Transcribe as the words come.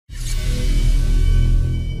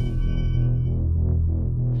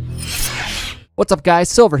What's up guys,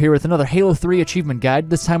 Silver here with another Halo 3 achievement guide.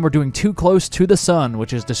 This time we're doing Too Close to the Sun,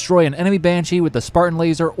 which is destroy an enemy Banshee with the Spartan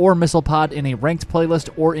Laser or Missile Pod in a ranked playlist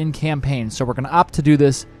or in campaign. So we're going to opt to do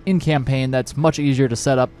this in campaign. That's much easier to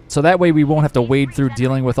set up. So that way we won't have to wade through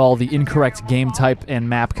dealing with all the incorrect game type and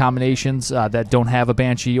map combinations that don't have a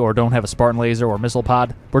Banshee or don't have a Spartan Laser or Missile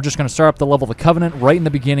Pod. We're just going to start up the level of the Covenant. Right in the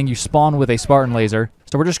beginning you spawn with a Spartan Laser.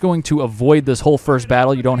 So we're just going to avoid this whole first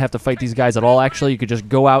battle. You don't have to fight these guys at all, actually. You could just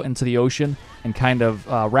go out into the ocean and kind of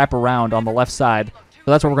wrap around on the left side.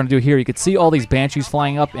 So that's what we're going to do here. You can see all these Banshees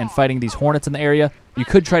flying up and fighting these Hornets in the area. You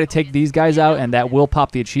could try to take these guys out, and that will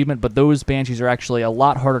pop the achievement, but those Banshees are actually a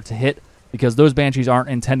lot harder to hit because those Banshees aren't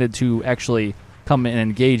intended to actually come and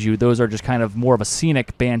engage you. Those are just kind of more of a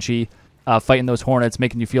scenic Banshee fighting those Hornets,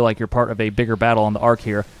 making you feel like you're part of a bigger battle on the arc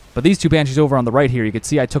here. But these two Banshees over on the right here, you can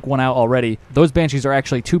see I took one out already. Those Banshees are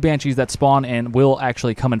actually two Banshees that spawn and will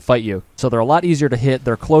actually come and fight you. So they're a lot easier to hit.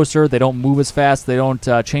 They're closer. They don't move as fast. They don't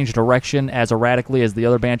change direction as erratically as the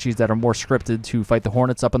other Banshees that are more scripted to fight the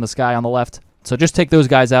Hornets up in the sky on the left. So just take those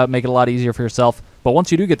guys out, make it a lot easier for yourself. But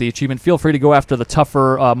once you do get the achievement, feel free to go after the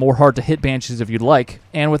tougher, more hard-to-hit Banshees if you'd like.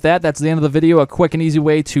 And with that, that's the end of the video. A quick and easy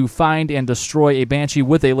way to find and destroy a Banshee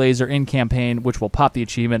with a laser in campaign, which will pop the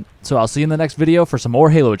achievement. So I'll see you in the next video for some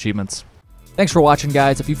more Halo achievements. Thanks for watching,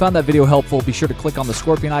 guys. If you found that video helpful, be sure to click on the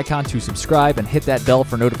scorpion icon to subscribe and hit that bell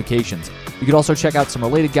for notifications. You can also check out some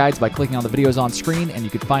related guides by clicking on the videos on screen, and you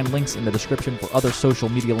can find links in the description for other social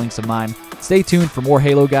media links of mine. Stay tuned for more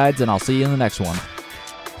Halo guides, and I'll see you in the next one.